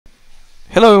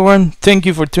Hello everyone, thank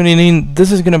you for tuning in.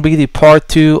 This is going to be the part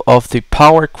 2 of the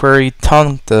Power Query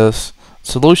tongue test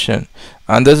solution,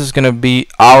 and this is going to be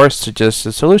our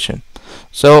suggested solution.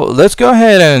 So let's go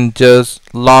ahead and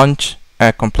just launch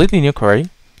a completely new query,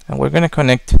 and we're going to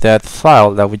connect to that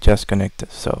file that we just connected.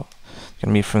 So it's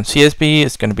going to be from CSV,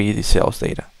 it's going to be the sales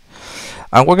data,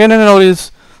 and we're going to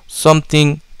notice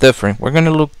something different. We're going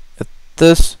to look at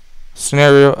this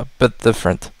scenario a bit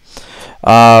different.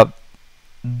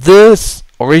 This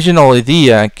original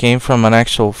idea came from an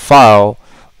actual file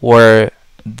where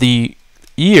the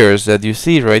years that you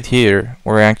see right here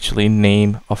were actually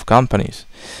name of companies.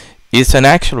 It's an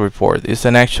actual report. It's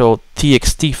an actual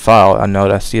TXT file and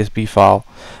not a CSV file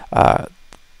that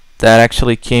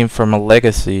actually came from a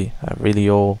legacy, a really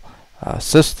old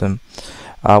system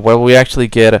where we actually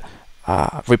get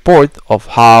a report of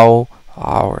how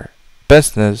our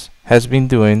business has been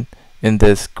doing in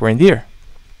this current year.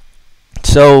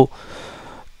 So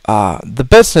the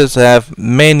business have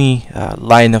many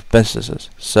line of businesses.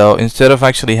 So instead of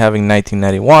actually having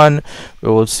 1991, we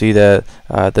will see that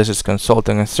this is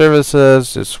consulting and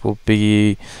services. This will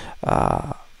be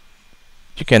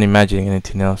you can imagine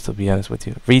anything else, to be honest with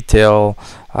you. Retail,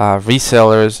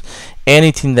 resellers,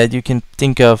 anything that you can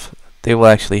think of, they will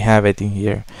actually have it in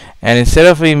here. And instead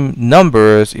of in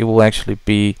numbers, it will actually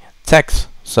be text.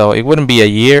 So it wouldn't be a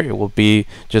year, it will be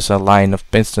just a line of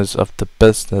business of the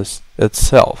business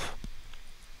itself.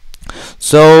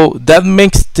 So that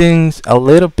makes things a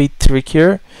little bit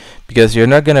trickier because you're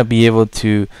not going to be able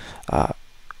to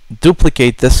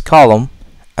duplicate this column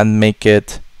and make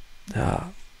it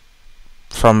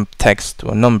from text to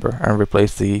a number and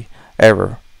replace the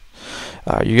error.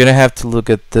 You're going to have to look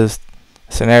at this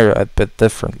scenario a bit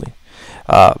differently.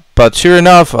 But sure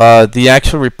enough, the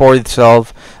actual report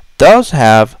itself does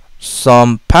have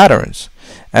some patterns,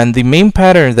 and the main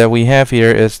pattern that we have here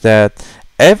is that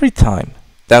every time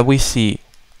that we see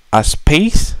a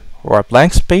space or a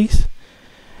blank space,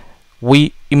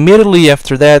 we immediately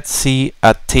after that see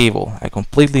a table, a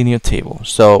completely new table.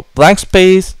 So blank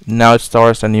space, now it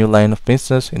starts a new line of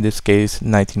business, in this case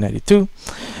 1992.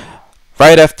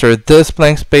 Right after this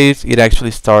blank space, it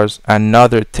actually starts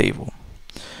another table,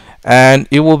 and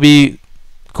it will be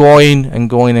going and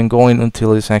going and going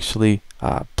until it's actually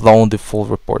blown the full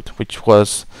report, which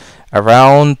was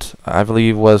around, I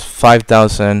believe, was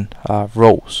 5,000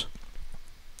 rows,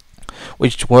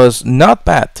 which was not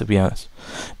bad, to be honest.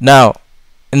 Now,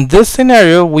 in this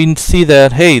scenario, we see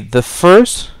that, hey, the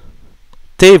first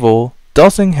table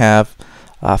doesn't have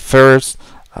first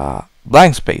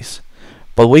blank space,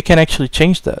 but we can actually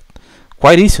change that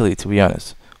quite easily, to be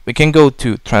honest. We can go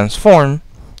to transform.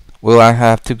 We'll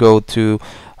have to go to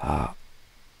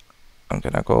I'm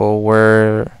gonna go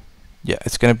where, yeah,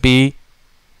 it's gonna be,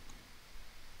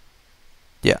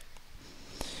 yeah,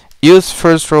 use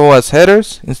first row as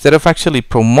headers. Instead of actually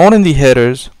promoting the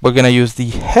headers, we're gonna use the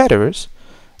headers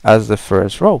as the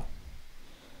first row.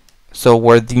 So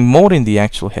we're demoting the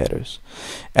actual headers,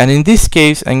 and in this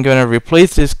case I'm gonna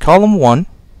replace this column 1.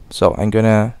 So I'm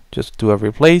gonna just do a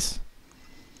replace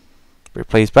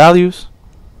values.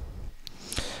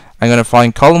 I'm gonna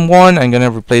find column 1, I'm gonna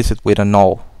replace it with a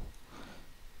null.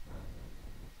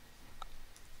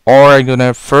 Or I'm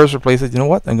gonna first replace it, you know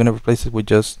what? I'm gonna replace it with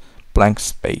just blank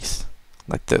space,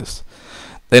 like this.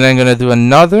 Then I'm gonna do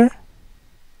another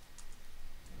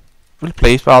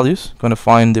replace values. Gonna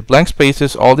find the blank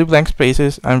spaces, all the blank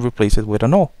spaces, and replace it with a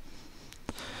null.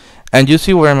 And you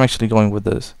see where I'm actually going with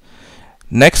this.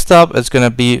 Next up is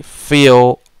gonna be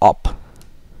fill up.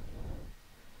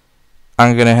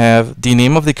 I'm gonna have the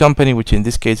name of the company, which in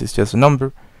this case is just a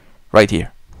number, right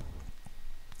here.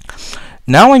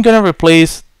 Now I'm gonna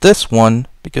replace this one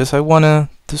because I wanna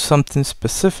do something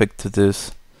specific to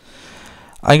this.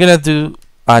 I'm gonna do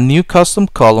a new custom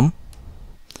column,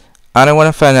 and I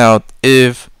wanna find out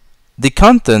if the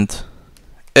content,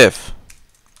 if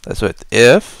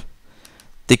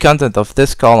the content of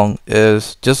this column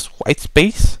is just white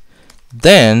space,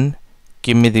 then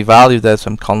give me the value that's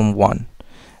on column 1.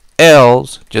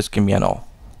 Else, just give me a null.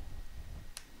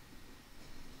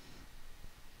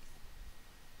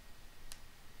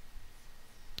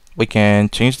 We can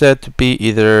change that to be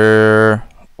either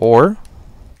or.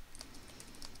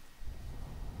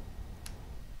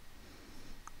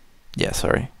 Yeah,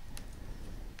 sorry.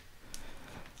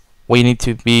 We need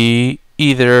to be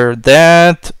either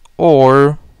that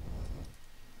or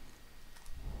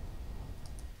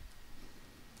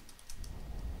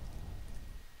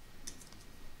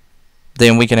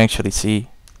then we can actually see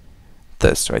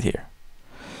this right here.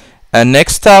 And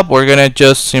next up, we're gonna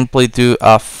just simply do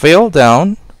a fill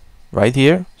down right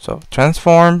here. So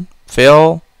transform,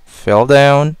 fill, fell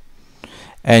down,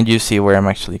 and you see where I'm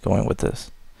actually going with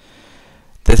this.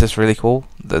 This is really cool.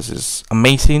 This is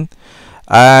amazing.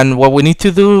 And what we need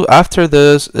to do after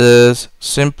this is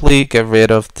simply get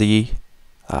rid of the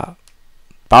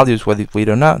values what we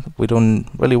don't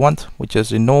really want, which is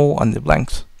the null and the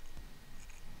blanks,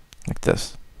 like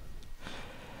this.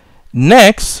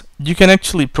 Next, you can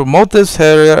actually promote this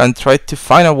header and try to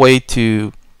find a way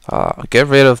to get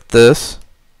rid of this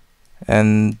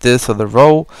and this other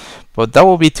row, but that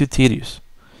will be too tedious.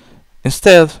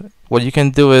 Instead, what you can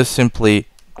do is simply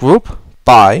group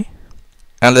by,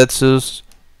 and let's use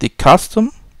the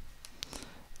custom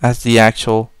as the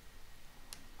actual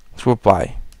group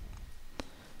by.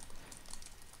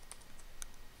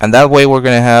 And that way we're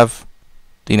going to have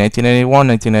the 1991,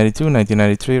 1992,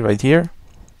 1993 right here,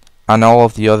 and all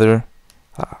of the other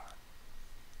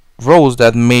rows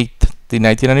that made the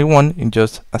 1991 in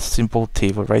just a simple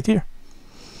table right here.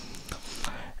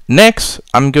 Next,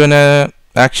 I'm going to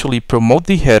actually promote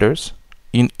the headers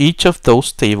in each of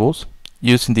those tables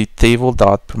using the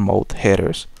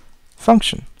table.promoteHeaders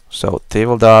function. So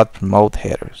table.promote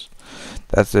headers.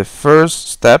 That's the first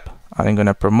step. I'm going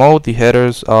to promote the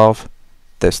headers of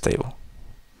this table.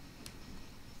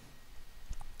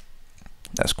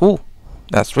 That's cool.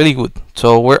 That's really good.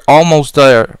 So we're almost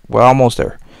there. We're almost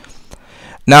there.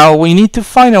 Now we need to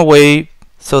find a way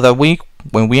so that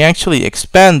when we actually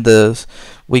expand this,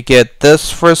 we get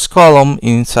this first column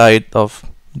inside of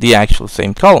the actual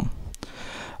same column.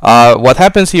 What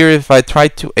happens here, if I try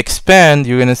to expand,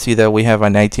 you're going to see that we have a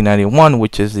 1991,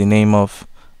 which is the name of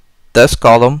this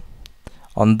column.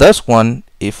 On this one,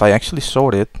 if I actually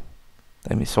sort it,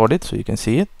 let me sort it so you can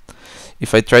see it.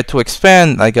 If I try to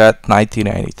expand, I got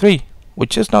 1993,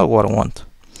 which is not what I want.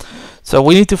 So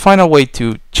we need to find a way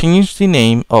to change the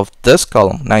name of this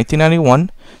column,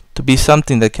 1991, to be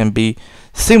something that can be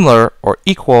similar or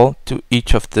equal to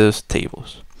each of these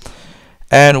tables.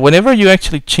 And whenever you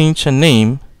actually change a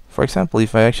name, for example,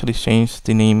 if I actually change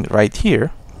the name right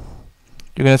here,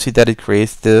 you're going to see that it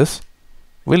creates this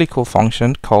really cool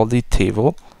function called the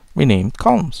table rename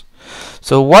columns.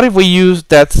 So what if we use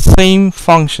that same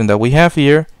function that we have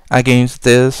here against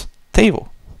this table?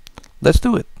 Let's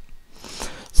do it.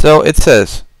 So it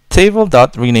says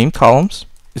table.rename columns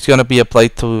is going to be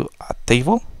applied to a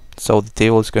table. So the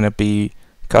table is going to be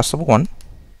custom one.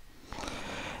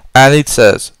 And it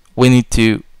says we need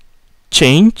to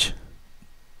change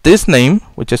this name,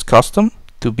 which is custom,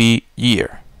 to be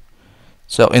year.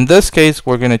 So in this case,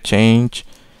 we're going to change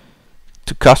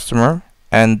to customer,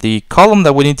 and the column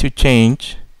that we need to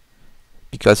change,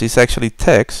 because it's actually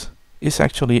text, is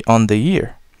actually on the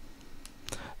year.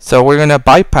 So we're going to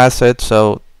bypass it.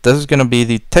 So this is going to be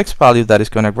the text value that is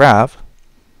going to grab,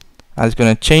 and it's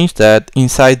going to change that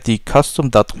inside the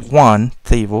custom.one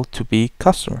table to be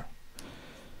customer,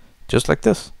 just like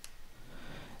this.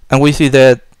 And we see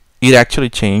that it actually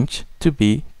changed to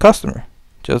be customer,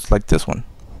 just like this one.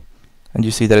 And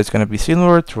you see that it's going to be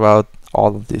similar throughout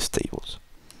all of these tables,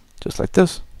 just like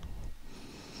this.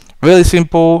 Really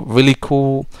simple, really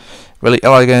cool, really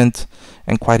elegant,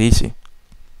 and quite easy.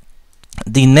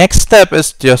 The next step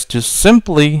is just to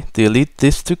simply delete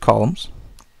these two columns,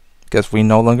 because we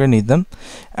no longer need them,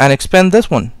 and expand this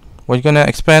one. We're going to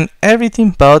expand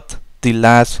everything but the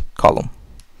last column.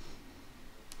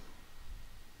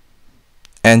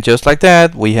 And just like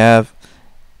that, we have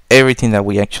everything that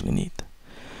we actually need.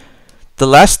 The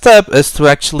last step is to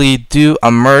actually do a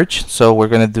merge. So we're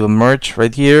going to do a merge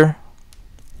right here.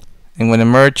 I'm going to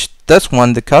merge this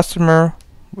one, the customer,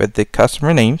 with the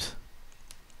customer names.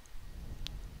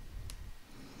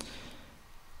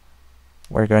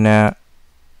 We're going to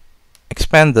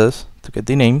expand this to get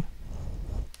the name.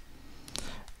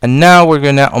 And now we're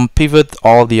going to unpivot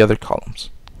all the other columns,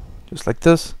 just like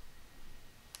this.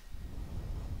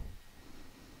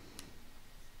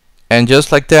 And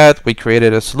just like that, we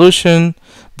created a solution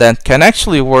that can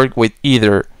actually work with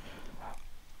either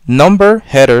number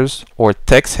headers or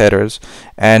text headers.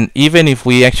 And even if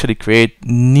we actually create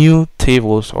new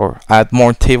tables or add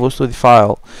more tables to the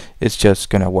file, it's just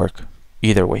gonna work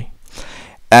either way.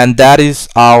 And that is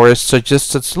our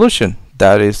suggested solution.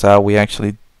 That is how we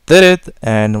actually did it,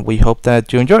 and we hope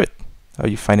that you enjoy it or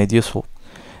you find it useful.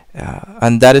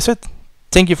 And that is it.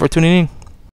 Thank you for tuning in.